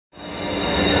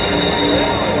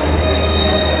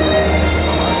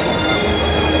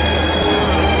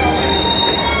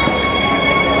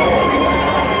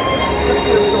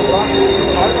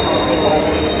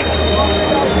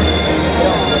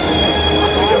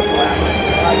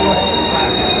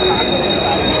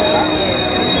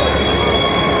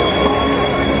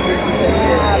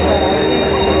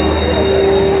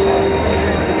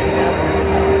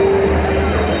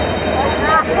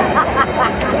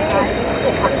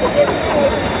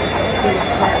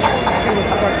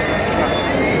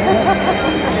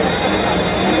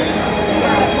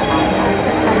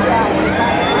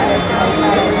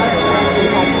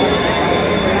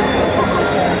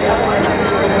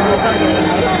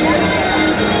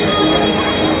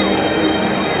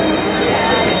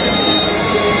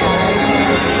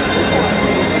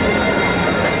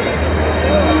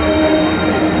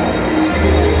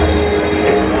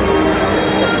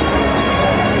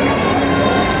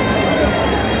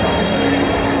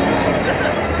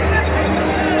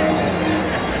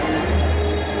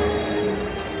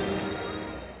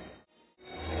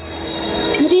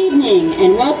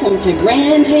welcome to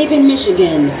Grand Haven,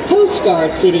 Michigan, Coast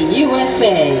Guard City,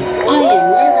 USA. I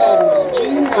am Rear Admiral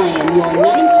June Ryan, your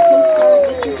 9th Coast Guard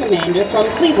District Commander from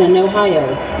Cleveland, Ohio.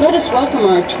 Let us welcome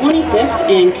our 25th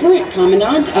and current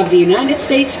Commandant of the United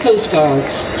States Coast Guard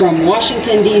from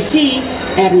Washington, D.C.,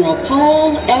 Admiral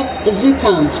Paul F.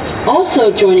 Zukunft.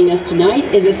 Also joining us tonight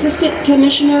is Assistant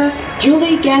Commissioner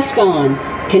Julie Gascon,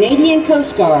 Canadian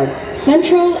Coast Guard,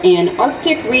 Central and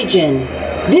Arctic Region.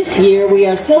 This year we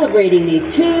are celebrating the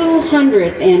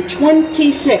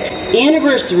 226th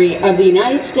anniversary of the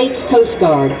United States Coast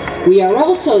Guard. We are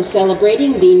also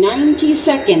celebrating the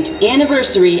 92nd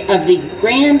anniversary of the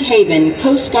Grand Haven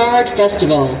Coast Guard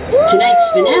Festival. Tonight's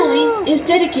finale is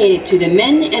dedicated to the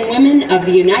men and women of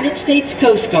the United States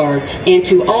Coast Guard and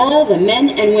to all the men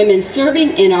and women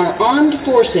serving in our armed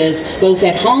forces both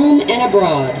at home and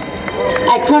abroad.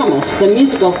 I promise the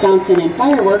musical fountain and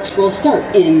fireworks will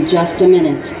start in just a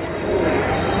minute.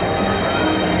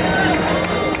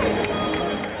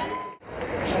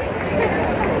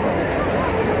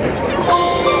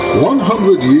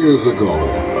 "100 years ago,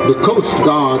 the Coast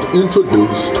Guard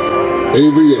introduced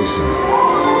aviation.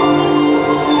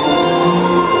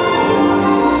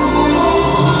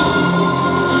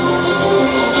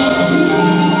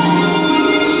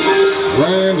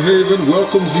 Grand Haven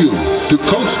welcomes you to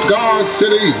Coast Guard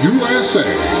City, USA.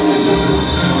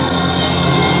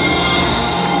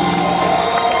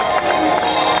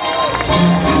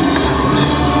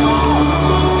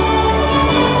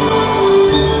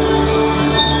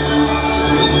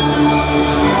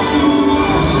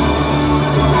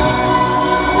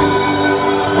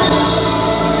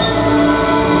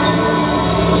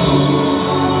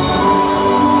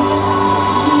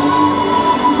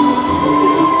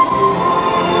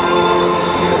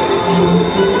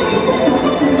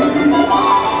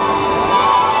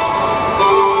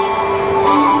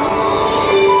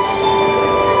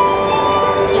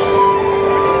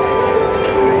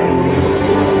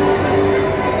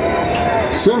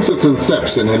 Since its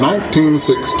inception in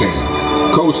 1916,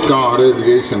 Coast Guard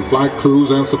aviation flight crews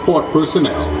and support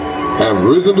personnel have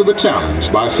risen to the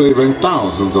challenge by saving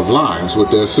thousands of lives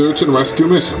with their search and rescue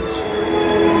missions.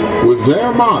 With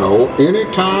their motto,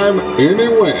 anytime,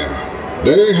 anywhere,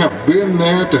 they have been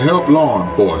there to help law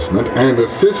enforcement and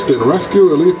assist in rescue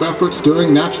relief efforts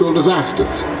during natural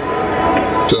disasters.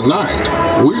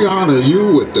 Tonight, we honor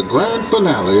you with the grand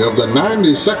finale of the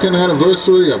 92nd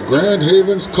anniversary of Grand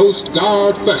Haven's Coast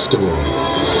Guard Festival.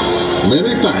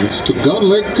 Many thanks to Gun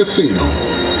Lake Casino,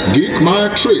 Geek My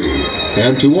Tree,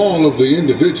 and to all of the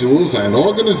individuals and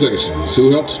organizations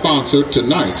who helped sponsor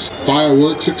tonight's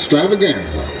fireworks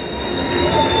extravaganza.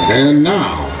 And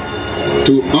now,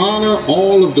 to honor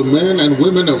all of the men and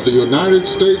women of the United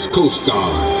States Coast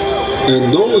Guard,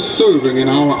 and those serving in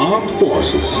our armed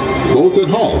forces, both at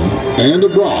home and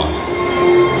abroad,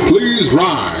 please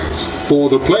rise for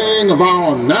the playing of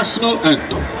our national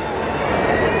anthem.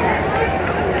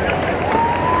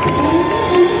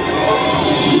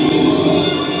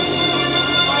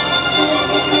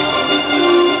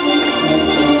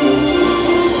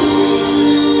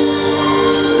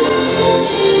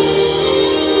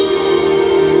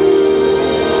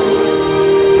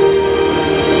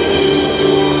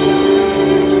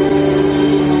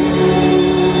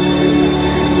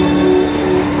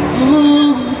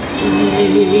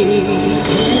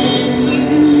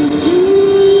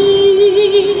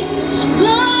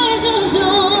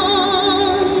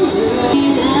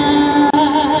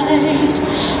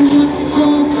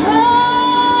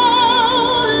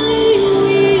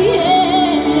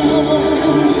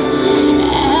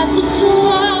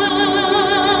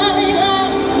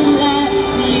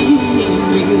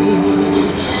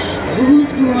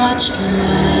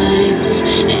 Stripes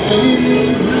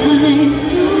and bright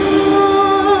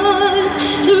stars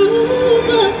through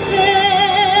the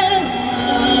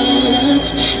perilous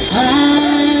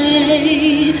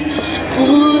fight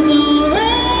for the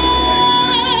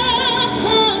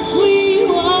ramparts we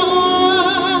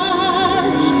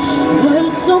watched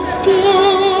were so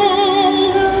gallantly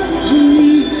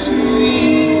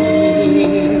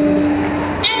streaming.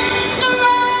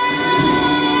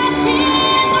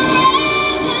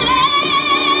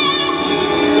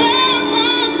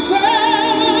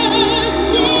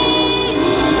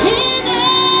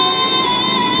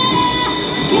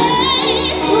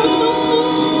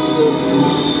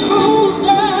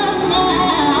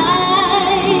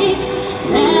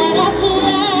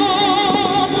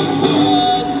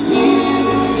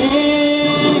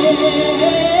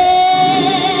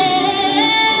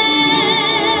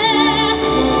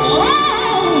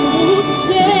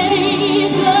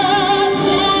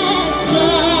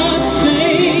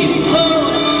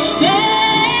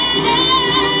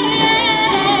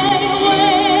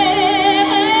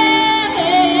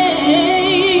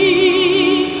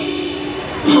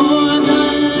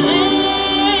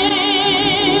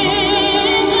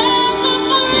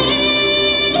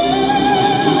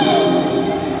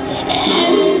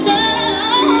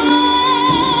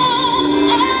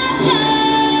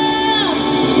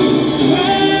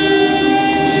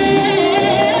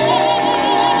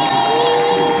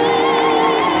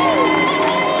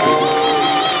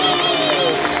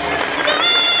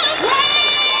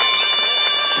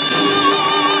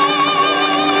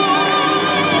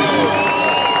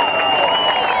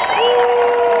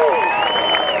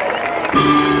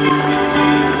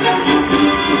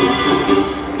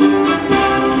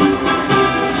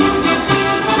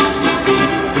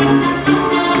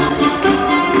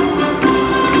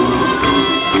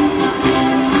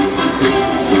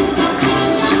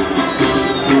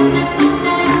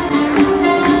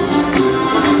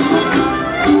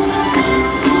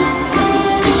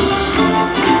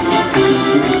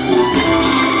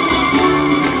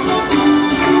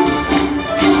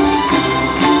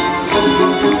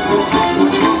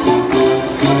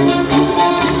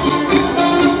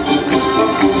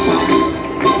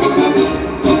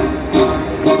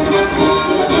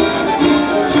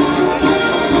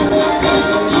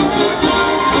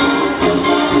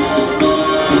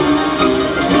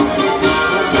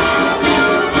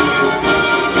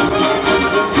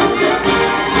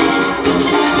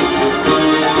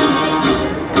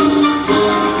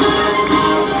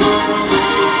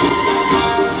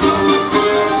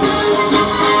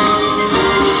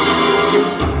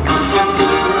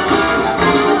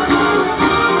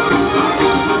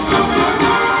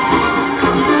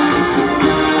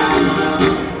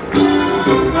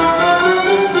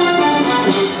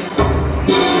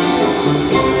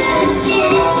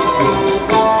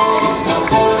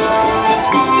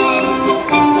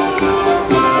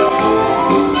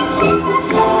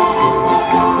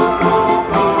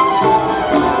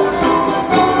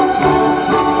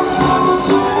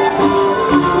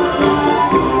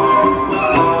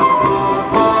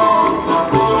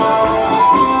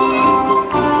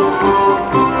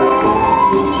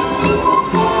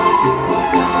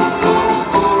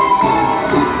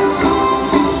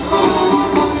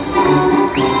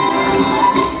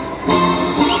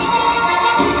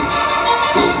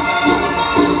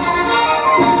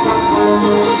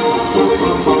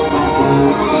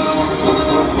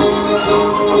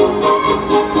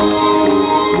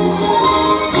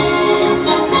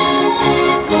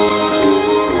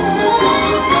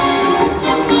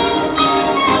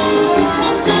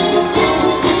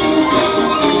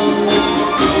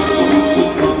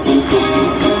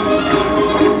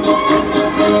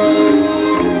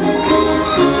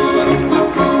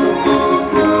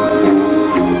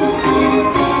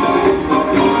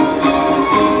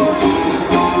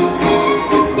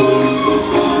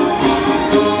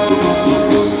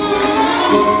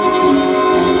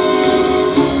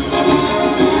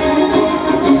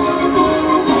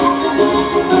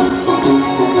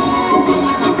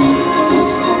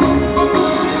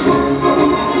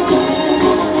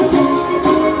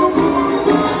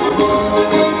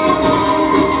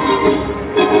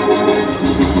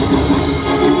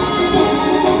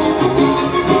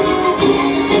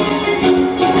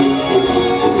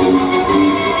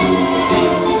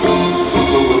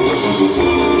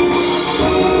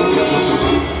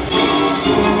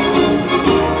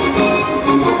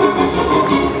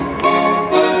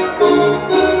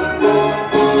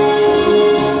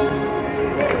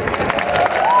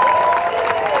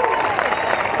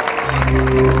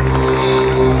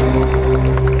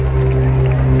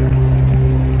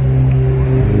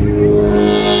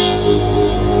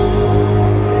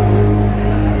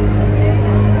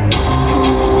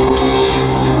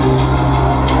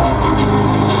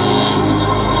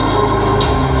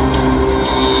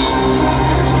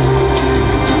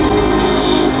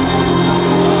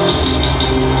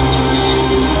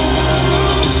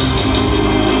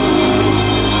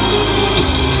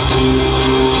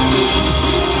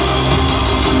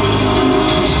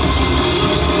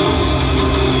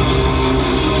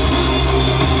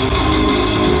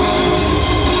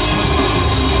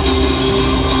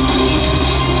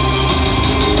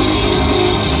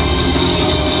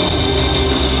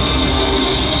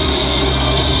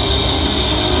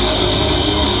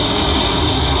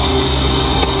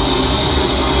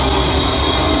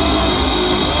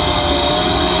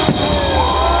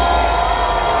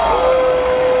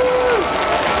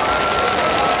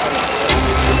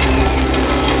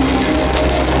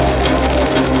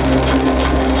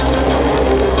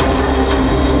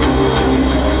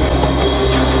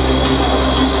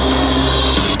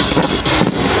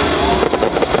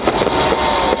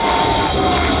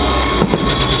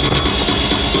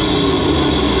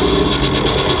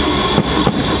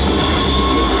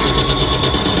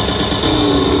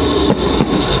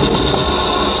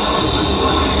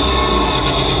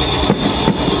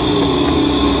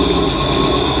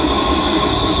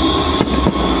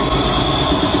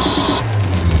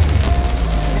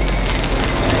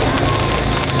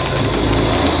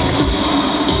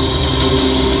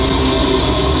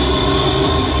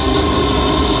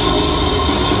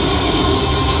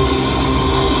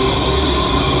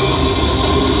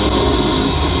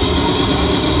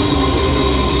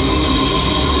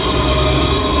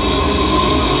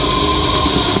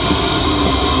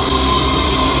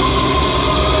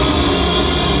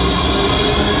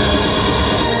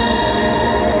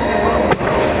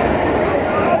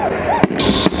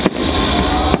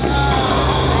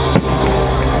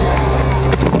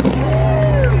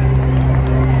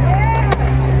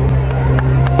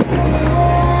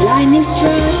 Lightning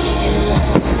strikes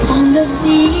on the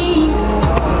sea,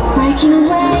 breaking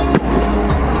waves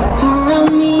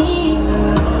around me,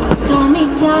 stormy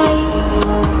tides,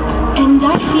 and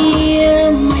I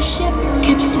feel my ship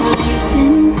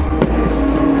capsizing.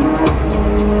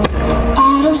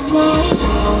 Out of sight,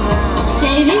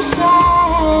 sailing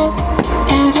shore,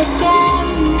 ever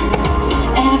gone,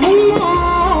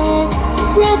 evermore.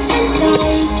 Rocks and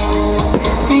tide,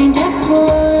 rain that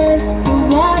pours,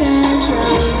 the water's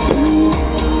rising.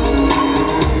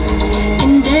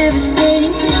 In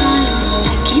devastating times,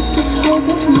 I keep this hope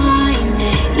of mine,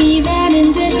 even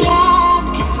in the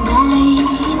darkest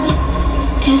night.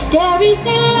 'Cause there is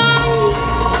a light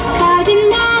guiding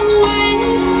my way,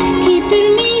 keeping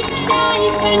me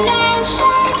safe in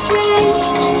ocean's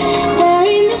rage. There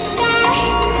in the sky,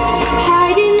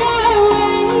 hiding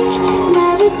away,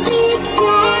 never to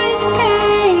die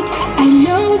fate. I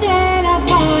know that I'll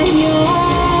find your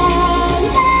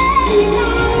lighthouse,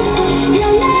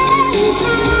 your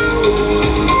lighthouse.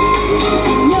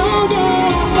 I know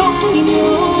that I'll find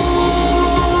your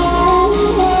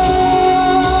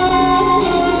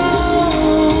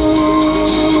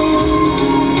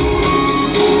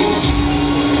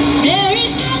there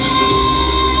is a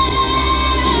light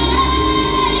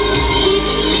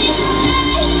keeping me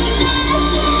safe in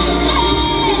ocean's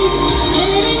rage.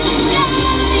 There in the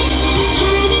sky,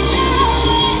 hiding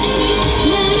away,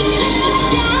 never could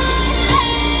die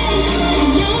fate. I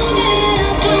know that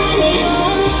I'll find your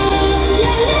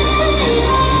lighthouse,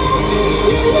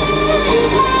 your lighthouse, your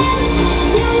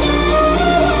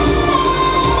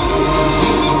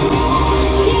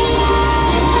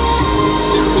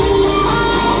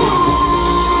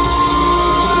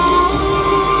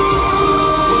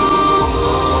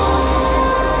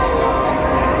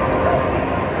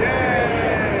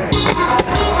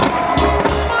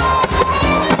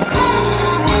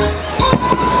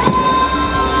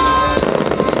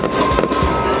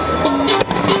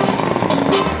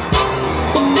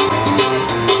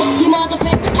You must have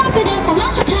picked the carpet up from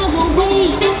our Chicago way.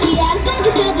 He had a funky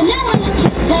stuff that no one else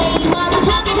could play. He was a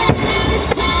top man at his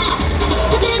craft,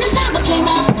 but then his number came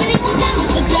up and he was done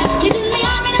with the draft. He's in the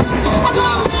army now, a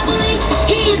blown reveille.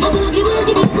 He's the boogie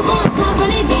woogie bugle boy,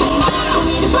 company B.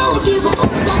 We need a blow a bugle for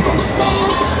his uncle to sail.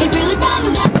 It really bound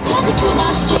him down because he could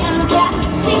not jam the cat.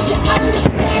 Seemed to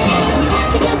understand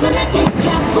because the next day the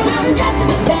cap went out and drafted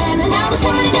the band, and now we're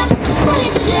coming up for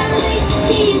him generally.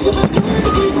 He's the boogie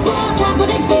woogie bugle boy,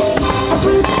 company B.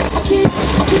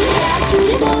 To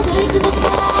the goes right to the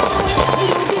bar.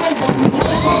 You don't give a damn. The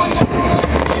devil and the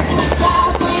police, kissing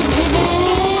guitars, playing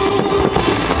big.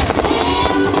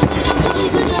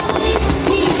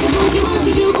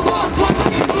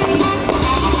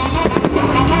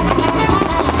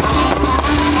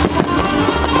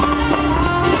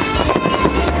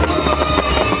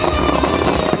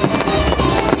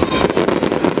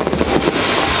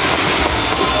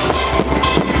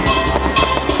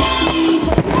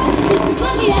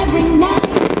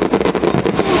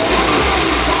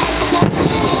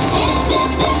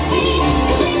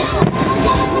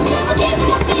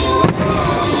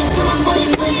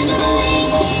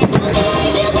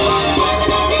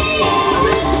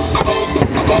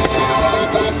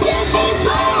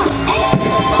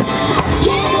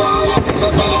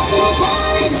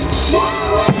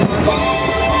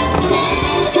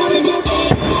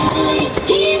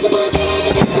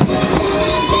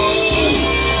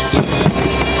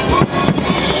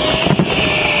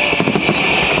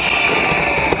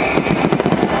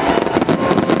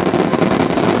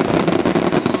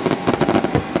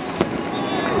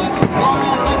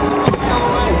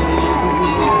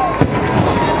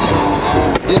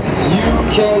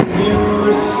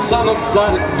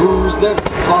 exotic booze that's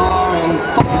far and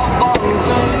far from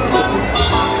there.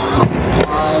 Come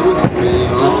fly with me,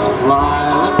 let's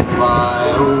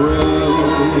fly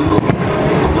away.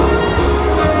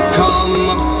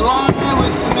 Come fly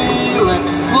with me,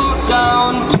 let's float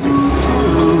down to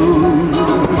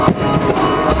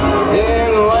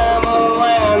in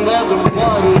Lammerland. There's a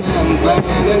one-man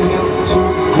band and he'll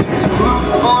toot his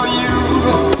flute for you.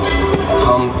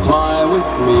 Come fly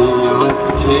with me, let's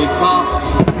take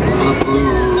off the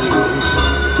blues.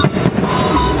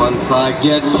 Once I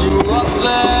get you up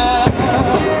there,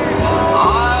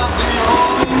 I'll be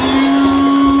holding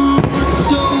you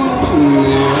so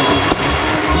near.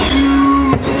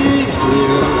 You may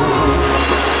hear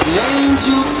the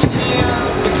angels cheer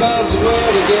because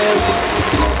we're together.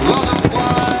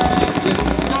 Otherwise,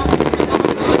 it's such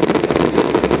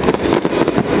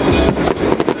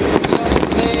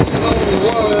just say the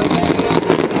words and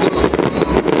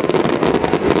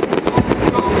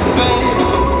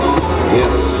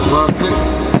it's perfect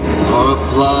for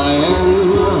a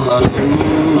flying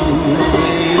honeymoon,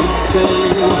 they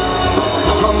say.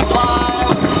 So come fly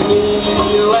with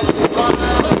me, let's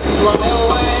fly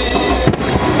away.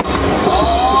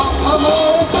 Oh, come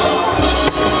on.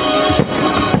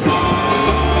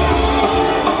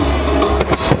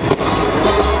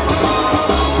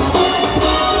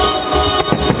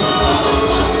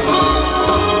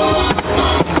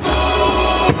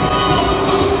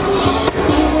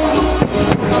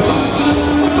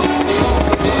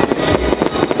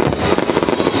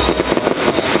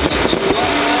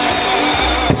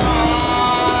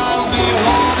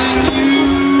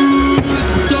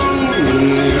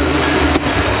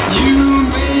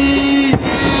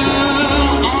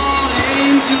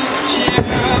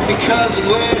 Because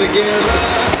we're together,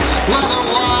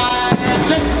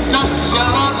 otherwise it's such a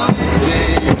lovely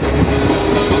day.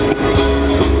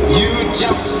 You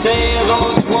just say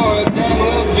those words and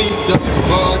we'll beat those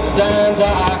birds down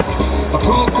to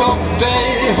Acapulco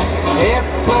Bay.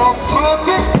 It's so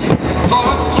perfect for a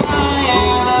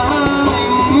flying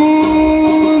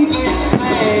honeymoon, they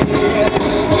say.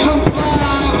 Come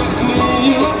fly with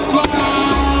me, let's fly.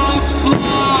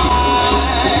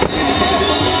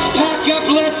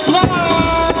 Let's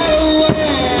fly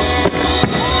away.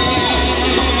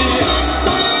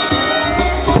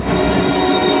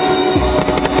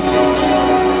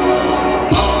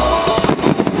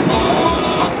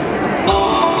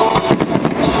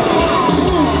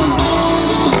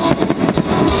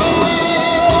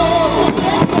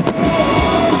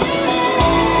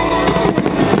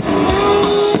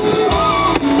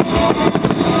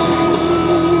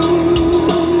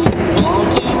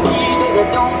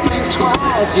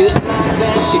 Just like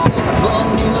that, she got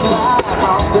a new life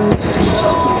off in this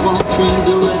truck from one tree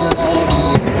to relax.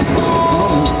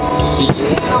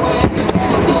 Yeah, where you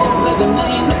wanna go, baby,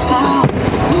 name the town.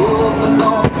 Go up and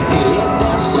north, head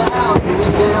down south,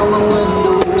 roll down the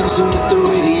windows and get the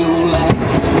radio loud.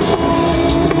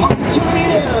 Come on,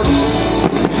 turn it up,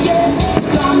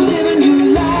 yeah, start living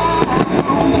your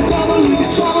life. Double leave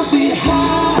your troubles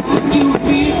behind. You and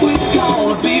me, we're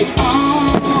gonna be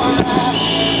alright.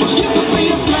 You can be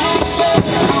a blackbird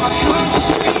on a country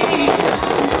street.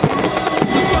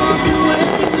 The rock and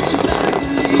roll that you better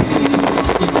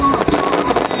believe. You're gonna be.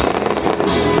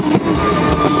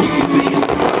 You can be a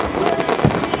blackbird,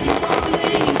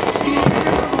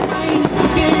 scared of rain,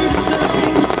 scared of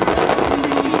sun.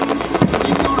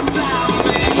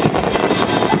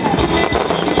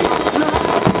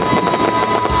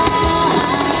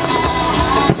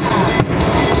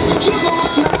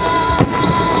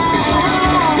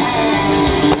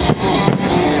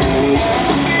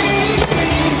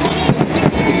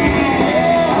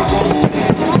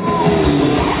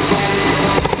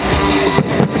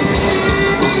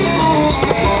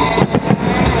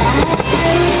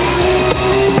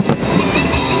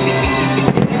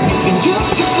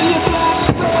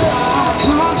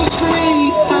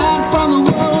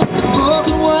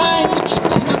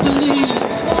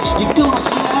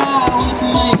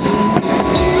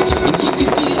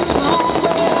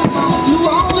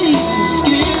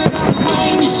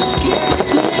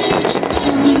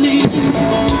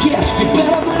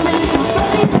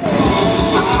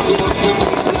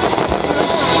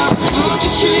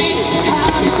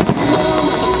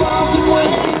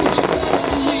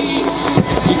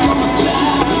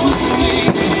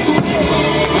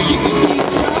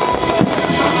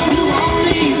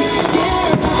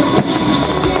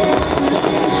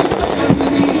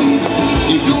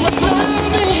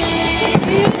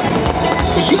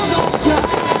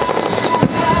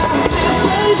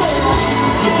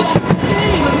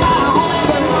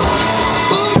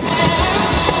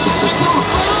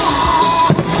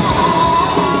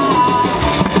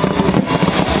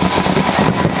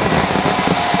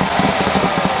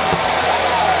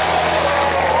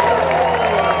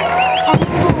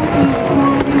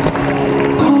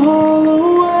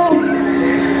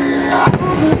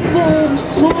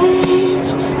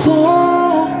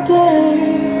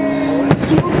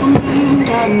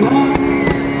 got nothing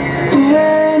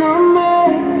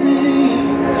on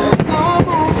me. I'm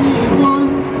only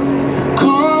one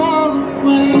call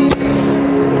away.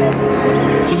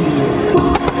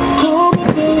 Call me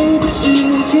baby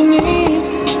if you need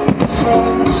a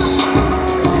friend.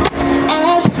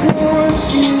 I just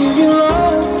wanna give you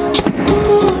love.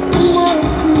 Come on, come on,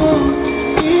 come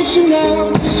on. Reaching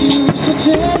out to you, so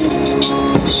take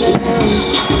a chance.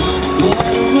 No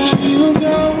matter where you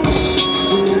go,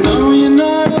 no, you're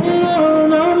not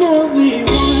alone. I'm only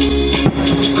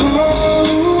one call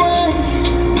away.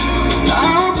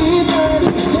 I'll be there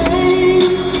to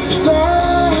save the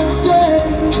day.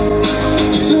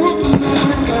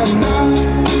 Superman got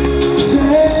nothing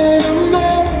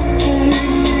on me.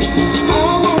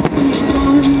 I'm only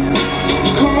one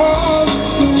call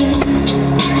away.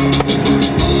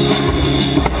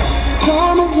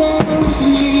 Come along with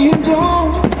me and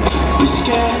don't be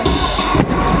scared.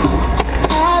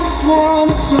 I just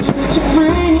wanna set you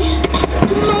free.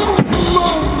 Come on, come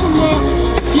on, come on.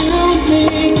 You and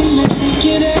me can make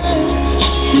it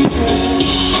anywhere.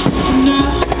 For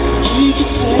now, we can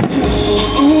stay here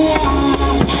for a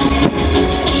while.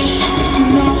 So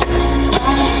now,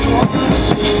 I just wanna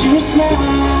see you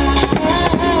smile.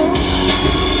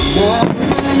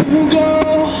 Everywhere you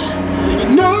go,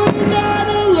 you know you're not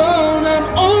alone.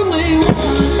 I'm only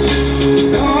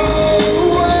one call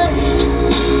away.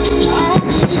 I'll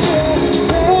be there to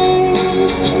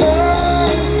save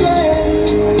the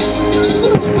day.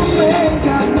 Superman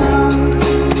got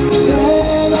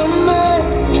nothing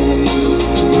on me.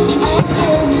 I'm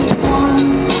only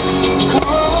one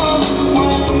call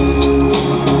away.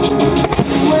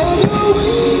 When you're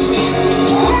weak,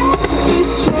 I'll be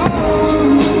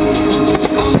strong.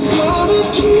 I'm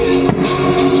gonna keep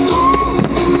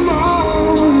holding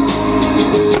on.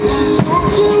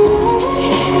 Don't you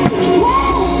worry,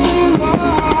 won't be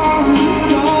long,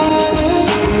 darling.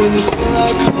 When you feel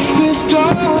like hope is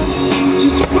gone,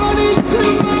 just run into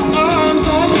my arms.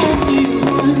 I'm only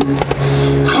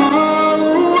one call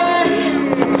away.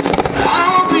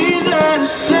 I'll be there to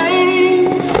save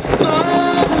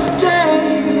the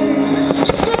day.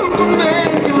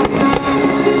 Superman got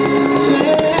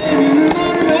nothing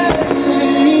on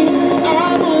me.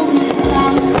 I'm only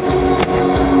one.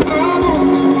 I'm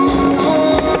only one.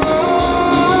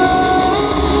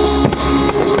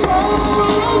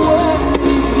 Call away.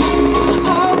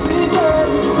 I'll be there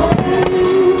to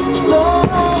save the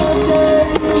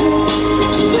day.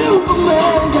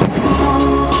 Superman got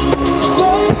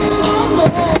nothing on me.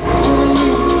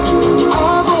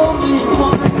 I'm only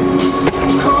one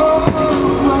call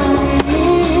away.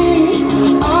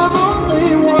 I'm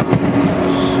only one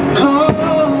call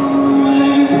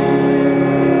away.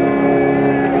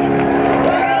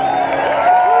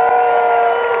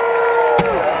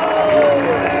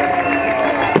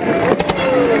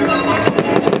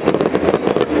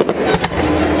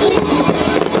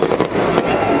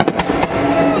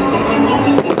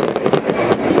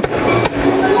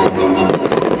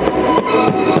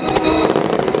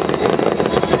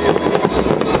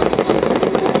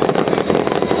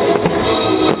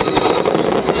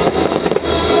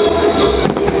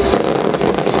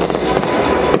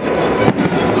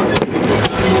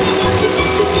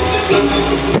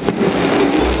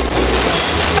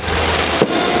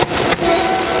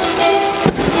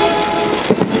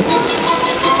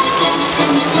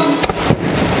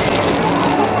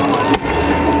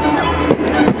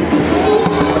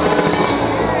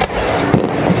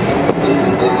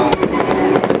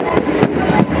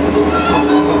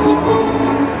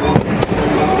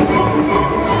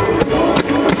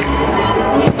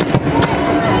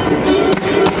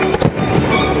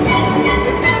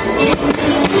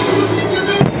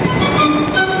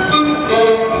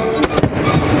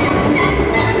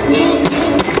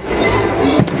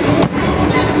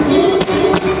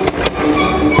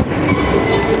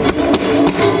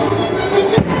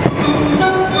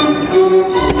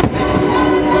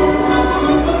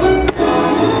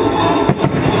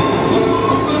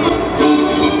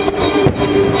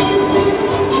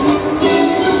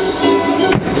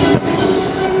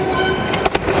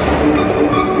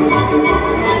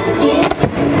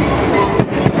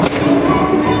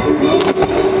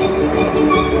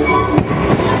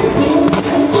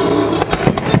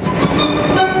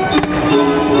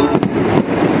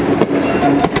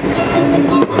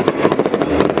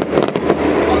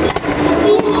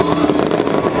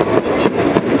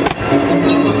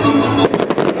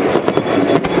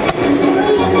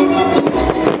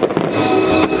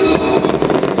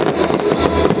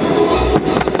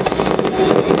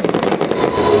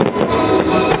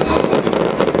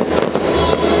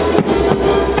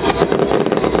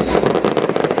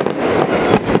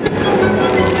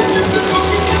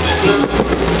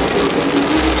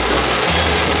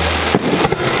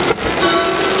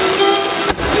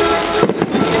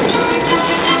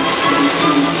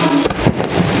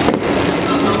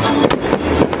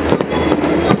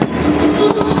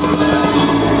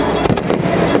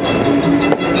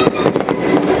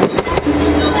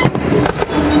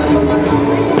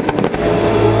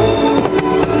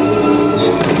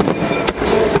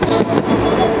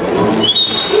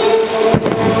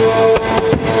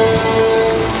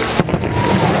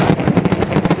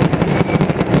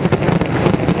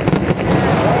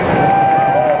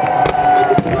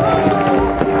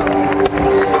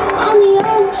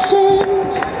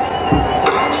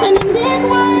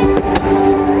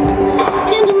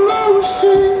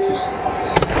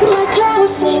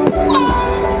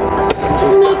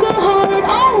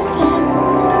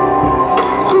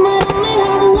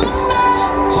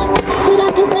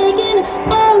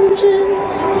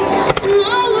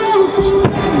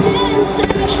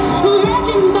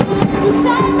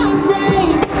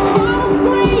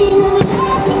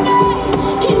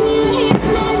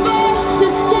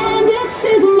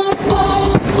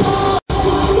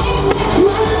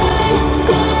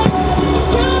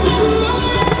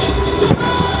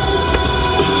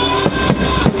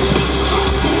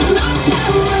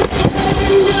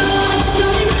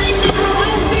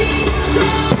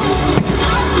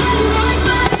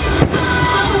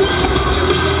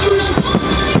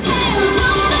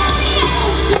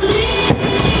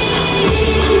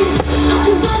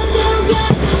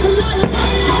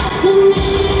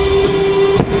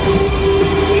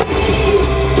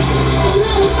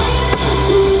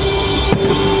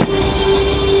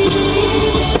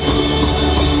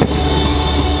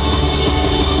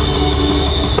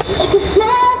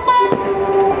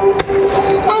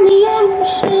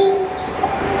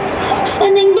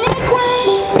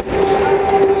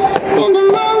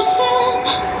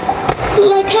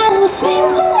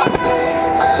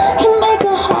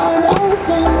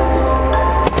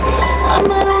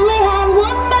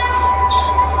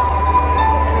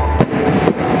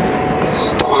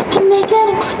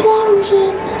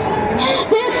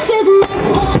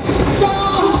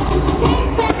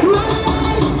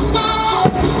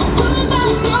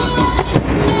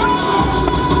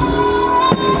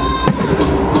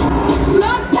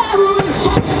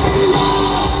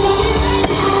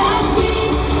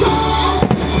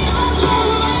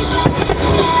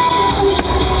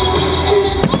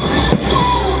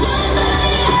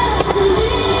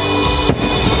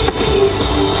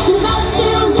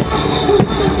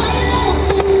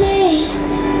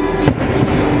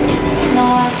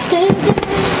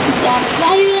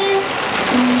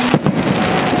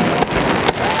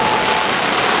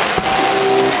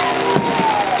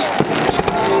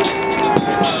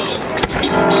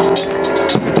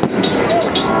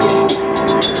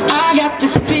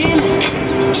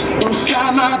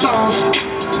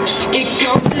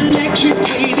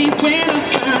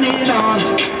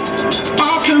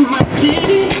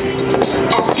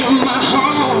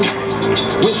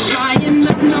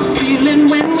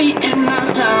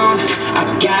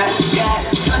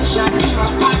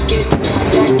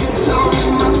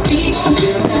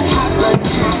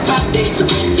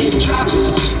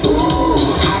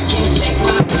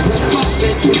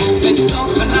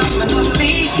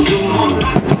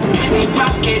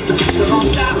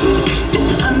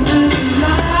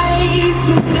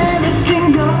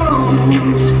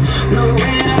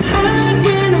 Nowhere to hide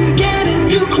when I'm getting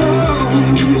too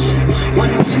close.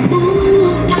 When we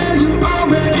move, well, you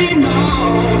already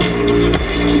know.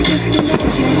 So just to let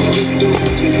you,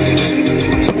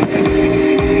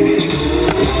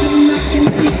 and I can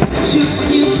see you when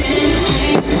you dance,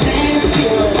 dance, dance.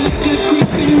 Feel the good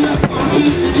creeping up on me,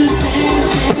 so just dance,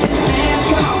 dance, dance.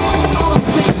 Come on, all the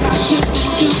things I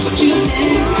shouldn't do, but you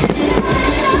dance, dance,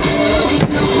 dance. Ain't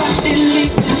nobody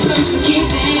leaving, so keep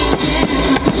dancing.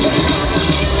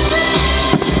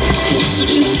 So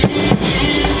just dance,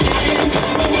 dance,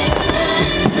 dance.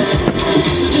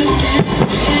 So just dance,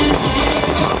 dance, dance.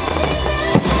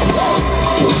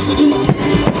 So just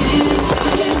dance, dance,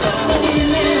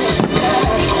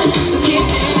 dance.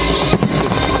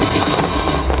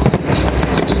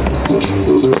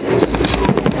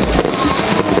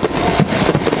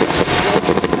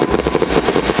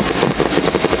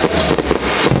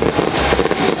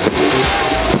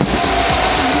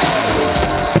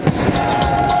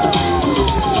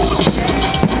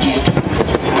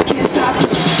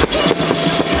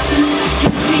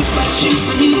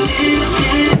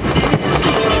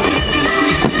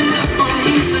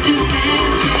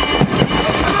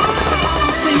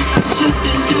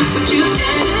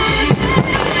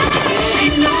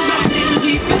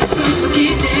 So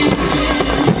keep dancing.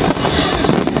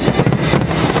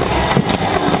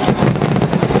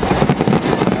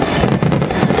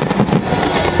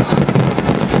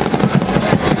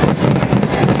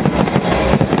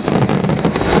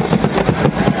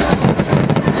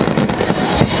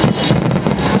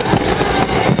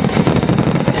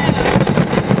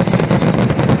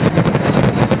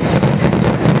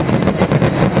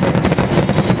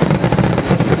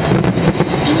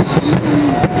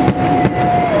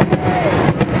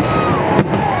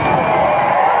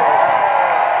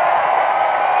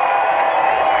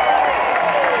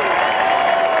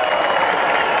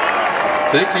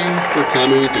 Thank you for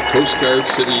coming to Coast Guard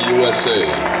City, USA.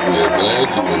 We are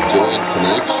glad you enjoyed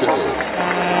tonight's show.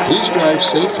 Please drive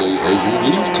safely as you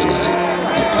leave tonight.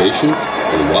 Be patient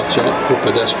and watch out for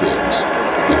pedestrians.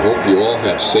 We hope you all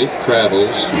have safe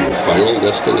travels to your final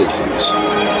destinations.